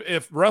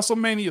 If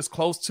WrestleMania is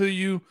close to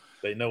you,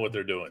 they know what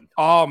they're doing.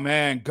 Oh,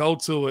 man, go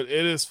to it.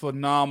 It is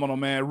phenomenal,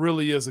 man. It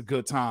really is a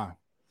good time.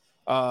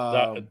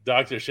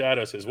 Dr.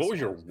 Shadow says, what was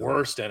your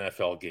worst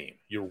NFL game?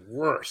 Your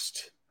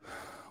worst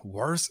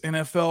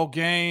NFL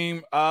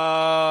game?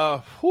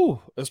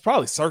 It's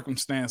probably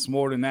circumstance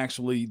more than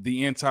actually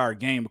the entire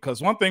game,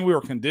 because one thing we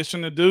were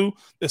conditioned to do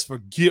is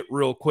forget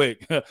real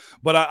quick.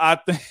 But I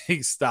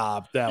think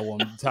stop that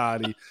one,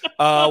 Toddy.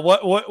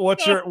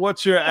 What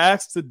you're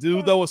asked to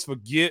do though is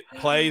forget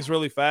plays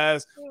really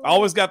fast. I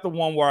always got the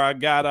one where I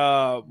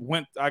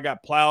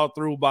got plowed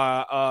through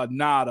by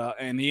Nada,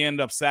 and he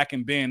ended up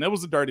sacking Ben. That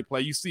was a dirty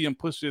play. You see him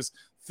push his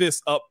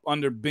fist up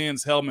under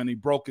Ben's helmet and he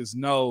broke his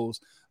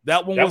nose.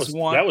 That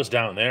was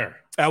down there.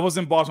 That was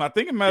in Boston. I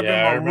think it might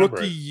have been my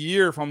rookie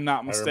year, if I'm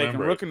not mistaken.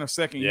 Rookie in the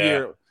second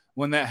year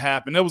when that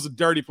happened. It was a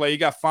dirty play. He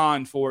got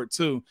fined for it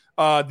too.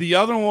 The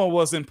other one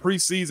was in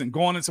preseason,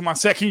 going into my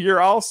second year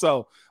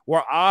also,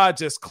 where I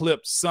just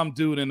clipped some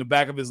dude in the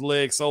back of his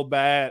leg so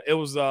bad. It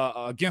was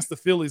against the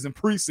Phillies in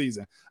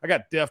preseason. I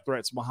got death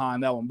threats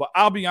behind that one. But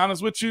I'll be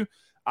honest with you,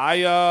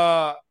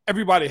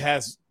 everybody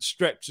has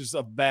stretches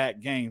of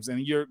bad games,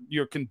 and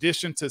you're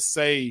conditioned to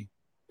say,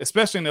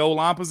 especially in the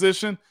O-line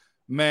position,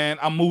 man,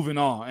 I'm moving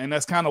on. And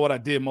that's kind of what I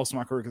did most of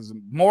my career, because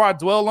the more I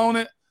dwell on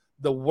it,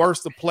 the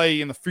worse the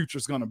play in the future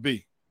is going to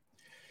be.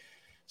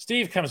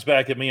 Steve comes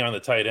back at me on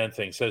the tight end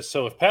thing, says,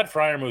 so if Pat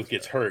Fryermuth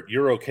gets hurt,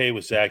 you're okay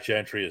with Zach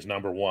Gentry as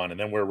number one, and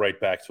then we're right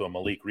back to a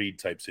Malik Reed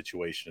type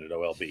situation at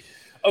OLB.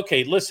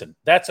 Okay, listen,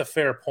 that's a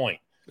fair point.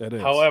 That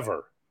is.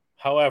 However,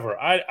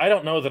 I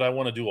don't know that I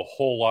want to do a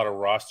whole lot of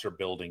roster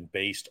building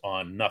based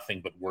on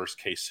nothing but worst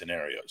case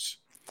scenarios.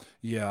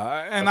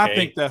 Yeah, and okay. I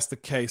think that's the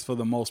case for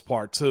the most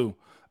part too.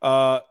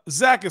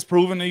 Zach has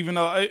proven, even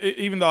though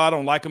I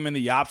don't like him in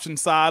the option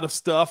side of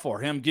stuff or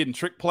him getting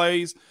trick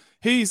plays,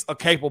 he's a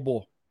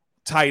capable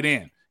tight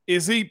end.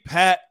 Is he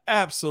Pat?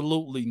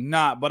 Absolutely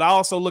not. But I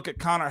also look at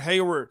Connor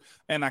Hayward,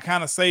 and I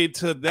kind of say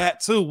to that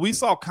too. We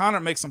saw Connor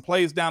make some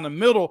plays down the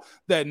middle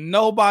that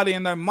nobody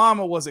and their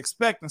mama was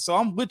expecting. So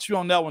I'm with you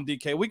on that one,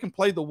 DK. We can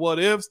play the what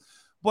ifs.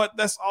 But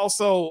that's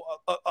also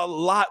a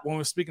lot when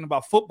we're speaking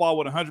about football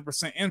with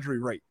 100% injury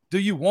rate. Do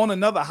you want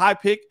another high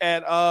pick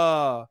at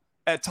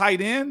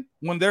tight end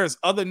when there's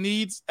other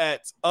needs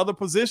at other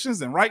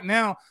positions? And right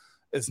now,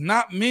 it's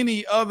not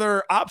many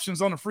other options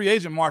on the free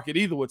agent market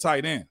either with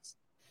tight ends.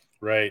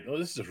 Right. Well,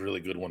 this is a really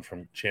good one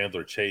from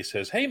Chandler Chase.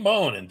 Says, hey,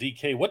 Moan and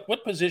DK,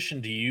 what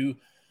position do you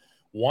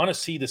want to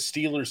see the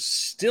Steelers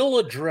still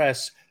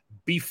address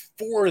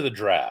before the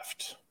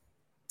draft?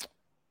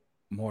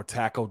 More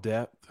tackle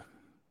depth.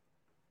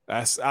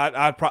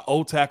 I'd probably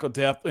O tackle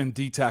depth and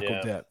D tackle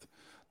depth.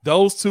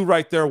 Those two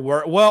right there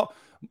were, well,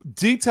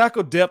 D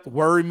tackle depth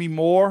worries me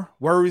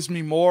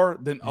more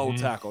than O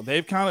tackle.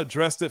 They've kind of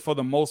addressed it for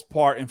the most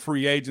part in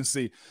free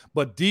agency,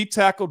 but D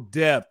tackle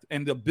depth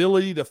and the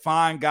ability to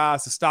find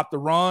guys to stop the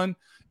run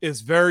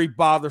is very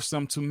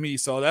bothersome to me.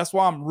 So that's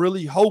why I'm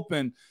really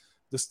hoping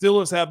the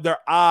Steelers have their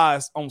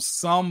eyes on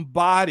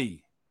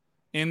somebody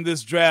in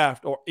this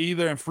draft or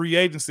either in free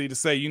agency to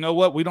say, you know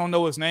what, we don't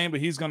know his name, but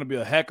he's going to be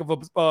a heck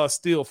of a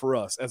steal for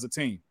us as a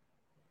team.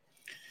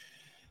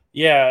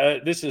 Yeah,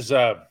 this is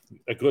a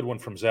good one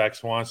from Zach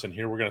Swanson.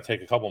 Here we're going to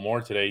take a couple more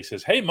today. He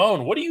says, hey,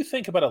 Moan, what do you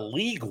think about a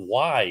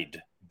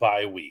league-wide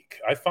bye week?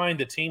 I find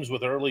that teams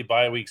with early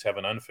bye weeks have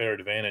an unfair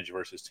advantage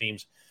versus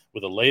teams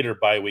with a later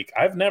bye week.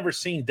 I've never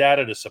seen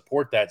data to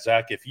support that,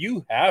 Zach. If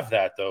you have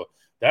that, though,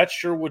 that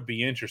sure would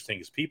be interesting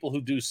because people who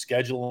do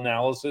schedule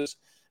analysis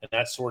and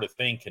that sort of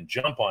thing can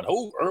jump on,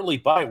 early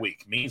bye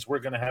week means we're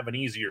going to have an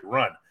easier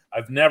run.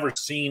 I've never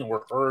seen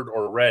or heard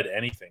or read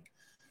anything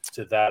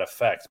to that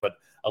effect. But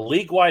a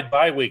league-wide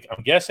bye week,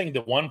 I'm guessing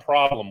that one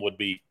problem would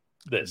be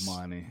this.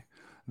 Money.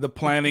 The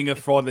planning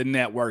for the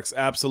networks,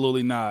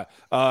 absolutely not.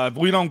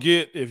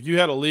 If you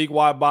had a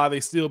league-wide bye, they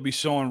still be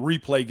showing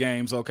replay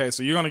games, okay?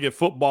 So you're going to get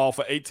football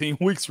for 18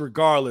 weeks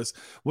regardless.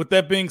 With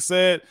that being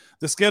said,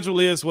 the schedule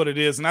is what it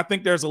is, and I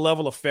think there's a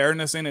level of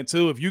fairness in it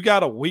too. If you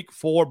got a week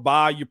 4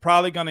 bye, you're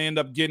probably going to end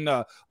up getting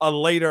a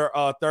later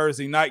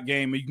Thursday night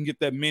game, and you can get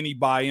that mini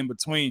bye in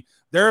between.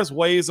 There's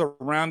ways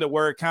around it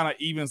where it kind of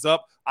evens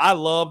up. I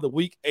love the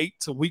week 8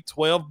 to week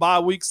 12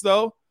 bye weeks,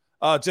 though.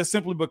 Just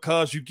simply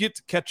because you get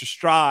to catch a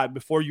stride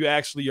before you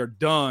actually are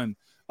done.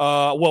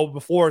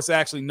 Before it's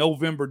actually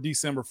November,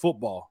 December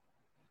football.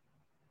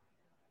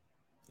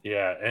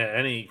 Yeah,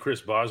 any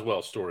Chris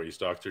Boswell stories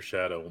Dr.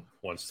 Shadow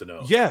wants to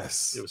know.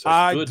 Yes, it was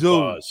a good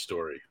Boz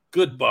story.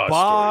 Good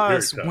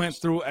Boz story. Went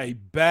through a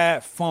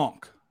bad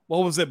funk.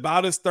 What was it,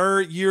 about his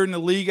 3rd year in the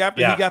league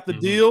after he got the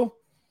deal?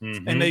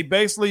 Mm-hmm. And they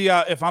basically,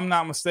 if I'm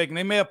not mistaken,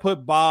 they may have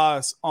put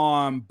Boz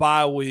on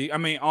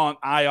on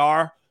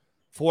IR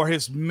for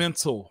his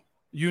mental.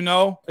 You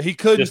know, he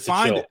couldn't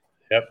find it.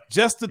 Yep.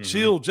 Just to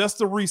chill, just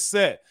to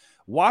reset.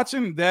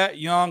 Watching that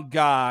young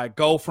guy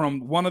go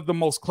from one of the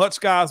most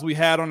clutch guys we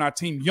had on our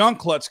team, young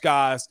clutch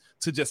guys,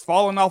 to just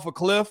falling off a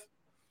cliff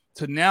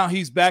to now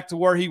he's back to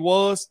where he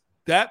was.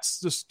 That's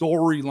the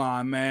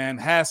storyline, man.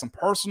 Has some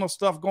personal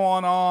stuff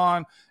going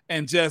on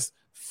and just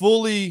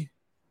fully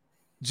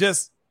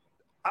just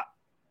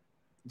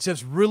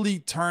really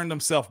turned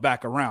himself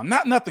back around.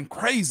 Nothing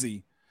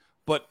crazy,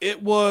 but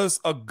it was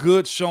a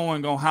good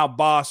showing on how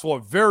Boz, for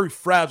a very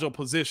fragile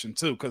position,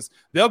 too, because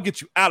they'll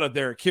get you out of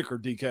there at kicker,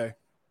 DK.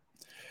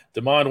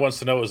 Demond wants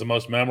to know what was the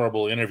most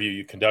memorable interview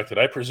you conducted.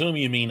 I presume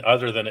you mean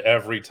other than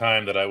every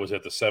time that I was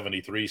at the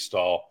 73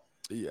 stall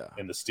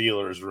in the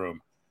Steelers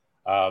room.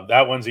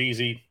 That one's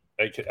easy.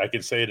 I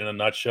can say it in a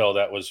nutshell.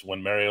 That was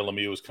when Mario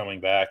Lemieux was coming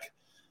back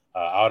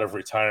out of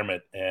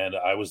retirement, and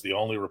I was the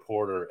only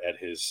reporter at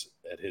his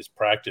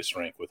practice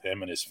rink with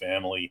him and his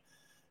family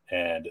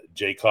and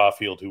Jay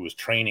Caulfield, who was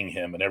training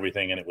him and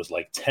everything. And it was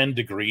like 10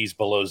 degrees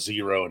below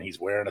zero, and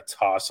he's wearing a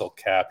tassel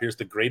cap. Here's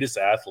the greatest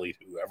athlete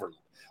who ever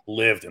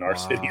lived in our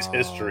city's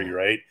history,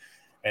 right?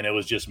 And it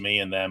was just me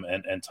and them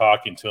and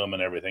talking to him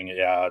and everything.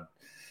 Yeah,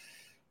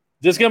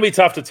 this is going to be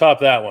tough to top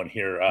that one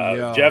here.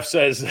 Jeff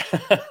says,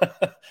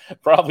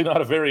 probably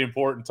not a very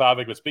important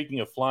topic, but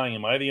speaking of flying,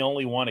 am I the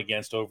only one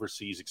against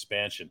overseas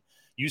expansion?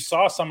 You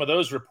saw some of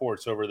those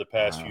reports over the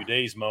past few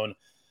days, Moan.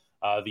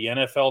 The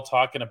NFL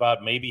talking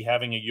about maybe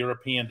having a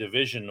European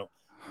division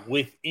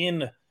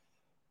within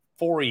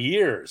 4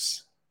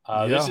 years.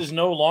 This is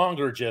no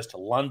longer just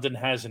London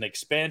has an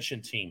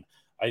expansion team.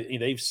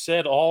 They've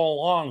said all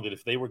along that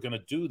if they were going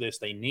to do this,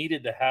 they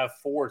needed to have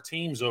 4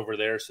 teams over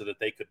there so that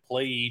they could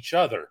play each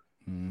other.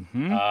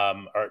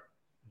 Mm-hmm.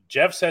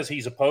 Jeff says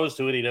he's opposed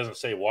to it. He doesn't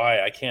say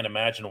why. I can't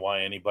imagine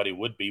why anybody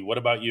would be. What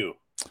about you?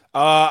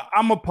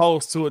 I'm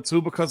opposed to it,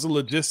 too, because of the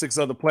logistics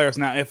of the players.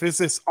 Now, if it's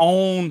its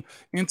own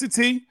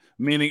entity,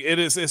 meaning it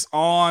is its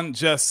own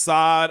just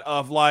side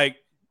of like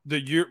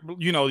the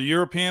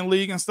European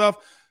League and stuff,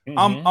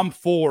 I'm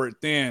for it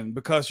then,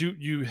 because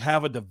you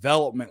have a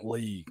development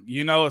league,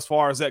 as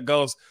far as that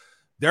goes.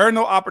 There are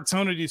no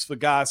opportunities for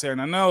guys here.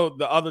 And I know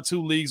the other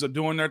 2 leagues are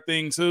doing their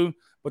thing too,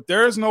 but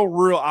there is no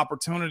real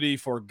opportunity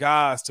for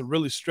guys to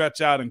really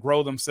stretch out and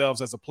grow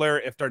themselves as a player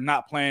if they're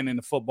not playing in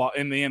the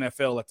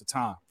NFL at the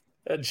time.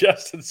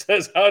 Justin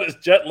says, how does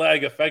jet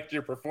lag affect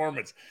your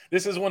performance?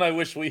 This is when I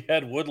wish we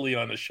had Woodley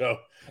on the show.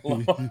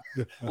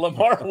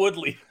 Lamar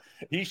Woodley,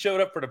 he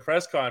showed up for the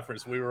press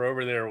conference. We were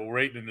over there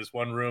waiting in this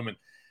one room, and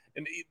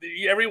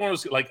everyone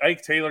was like,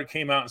 Ike Taylor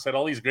came out and said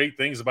all these great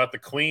things about the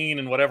Queen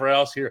and whatever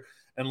else here.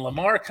 And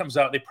Lamar comes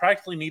out. They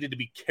practically needed to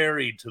be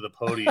carried to the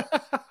podium.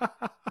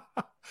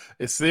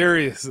 It's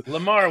serious.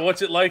 Lamar,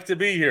 what's it like to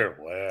be here?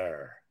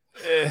 Where?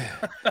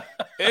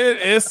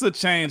 It's a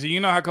change. And you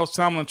know how Coach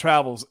Tomlin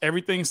travels.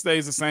 Everything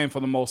stays the same for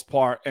the most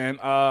part. And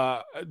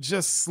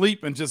just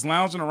sleeping, just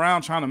lounging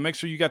around, trying to make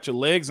sure you got your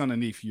legs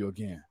underneath you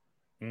again.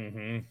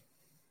 Mm-hmm.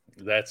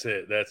 That's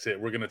it.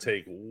 We're going to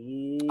take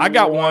I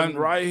got one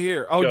right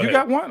here. Oh, Go you ahead.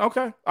 got one?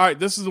 Okay. All right.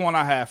 This is the one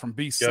I have from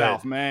B South,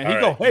 ahead. man. All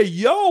He right. hey,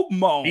 yo,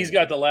 Mo. He's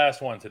got the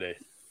last one today.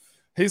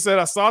 He said,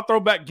 I saw a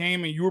throwback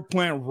game and you were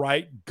playing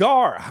right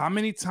guard. How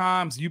many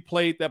times you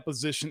played that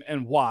position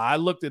and why? I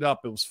looked it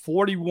up. It was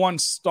 41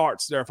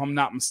 starts there, if I'm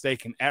not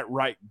mistaken, at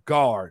right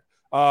guard.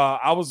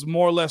 I was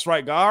more or less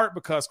right guard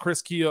because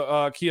Chris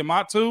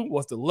Kiyamatu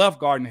was the left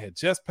guard and had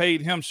just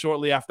paid him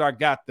shortly after I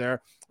got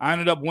there. I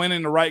ended up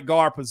winning the right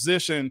guard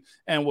position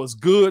and was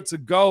good to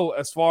go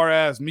as far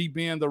as me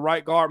being the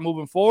right guard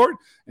moving forward.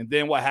 And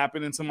then what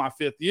happened into my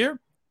 5th year,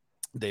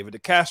 David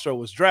DeCastro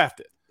was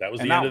drafted. That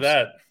was the end of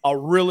that. A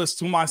realist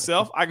to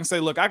myself. I can say,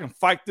 look, I can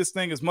fight this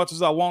thing as much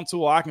as I want to,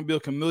 or I can be a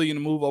chameleon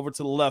and move over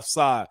to the left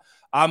side.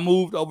 I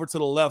moved over to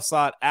the left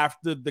side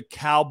after the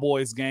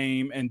Cowboys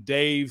game and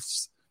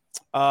Dave's,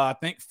 I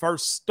think,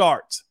 first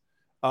start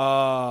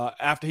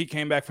after he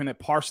came back from that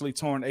partially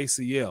torn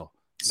ACL.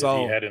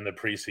 So he had in the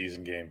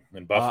preseason game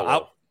in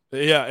Buffalo.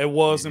 It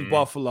was in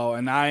Buffalo.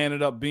 And I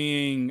ended up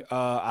being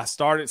I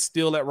started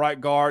still at right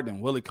guard,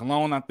 and Willie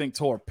Colon, I think,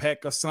 tore a pec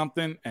or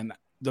something, and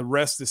the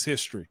rest is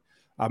history.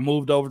 I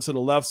moved over to the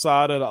left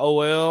side of the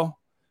OL,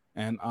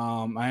 and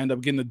I ended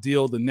up getting a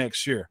deal the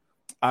next year.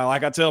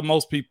 Like I tell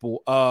most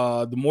people,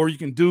 the more you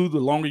can do, the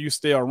longer you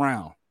stay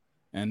around.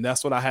 And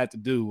that's what I had to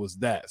do was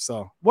that.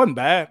 So wasn't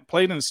bad.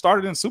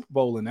 Started in Super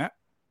Bowl in that.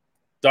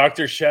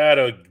 Dr.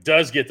 Shadow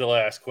does get the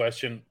last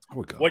question.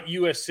 What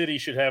U.S. city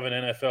should have an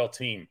NFL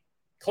team?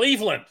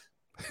 Cleveland.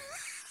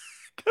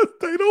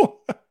 They don't.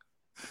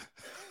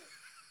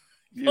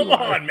 Come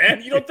on,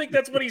 man. You don't think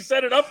that's what he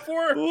set it up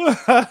for?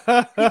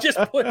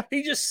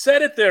 He just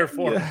set it there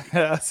for me.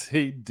 Yes,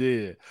 he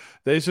did.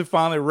 They should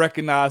finally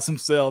recognize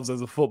themselves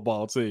as a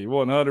football team.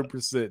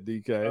 100%,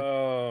 DK.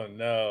 Oh,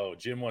 no.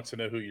 Jim wants to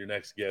know who your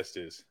next guest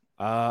is.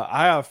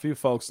 I have a few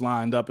folks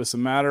lined up. It's a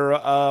matter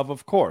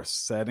of course,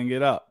 setting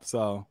it up.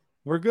 So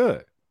we're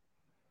good.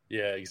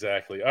 Yeah,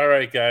 exactly. All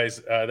right,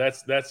 guys.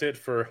 That's it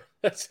for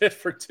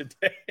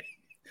today.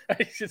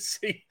 I should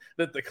see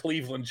that the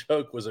Cleveland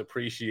joke was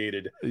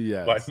appreciated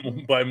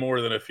by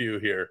more than a few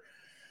here.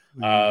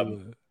 All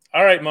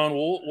right, Moan.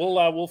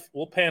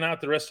 We'll pan out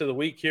the rest of the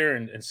week here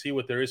and see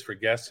what there is for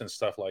guests and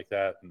stuff like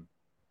that. And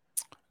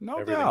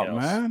no doubt,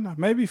 else. Man.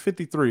 Maybe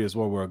 53 is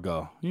where we'll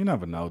go. You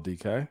never know,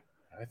 DK.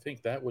 I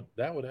think that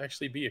would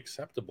actually be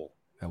acceptable.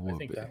 That would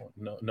be.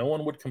 No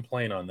one would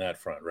complain on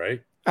that front,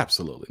 right?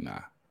 Absolutely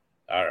not.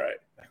 All right.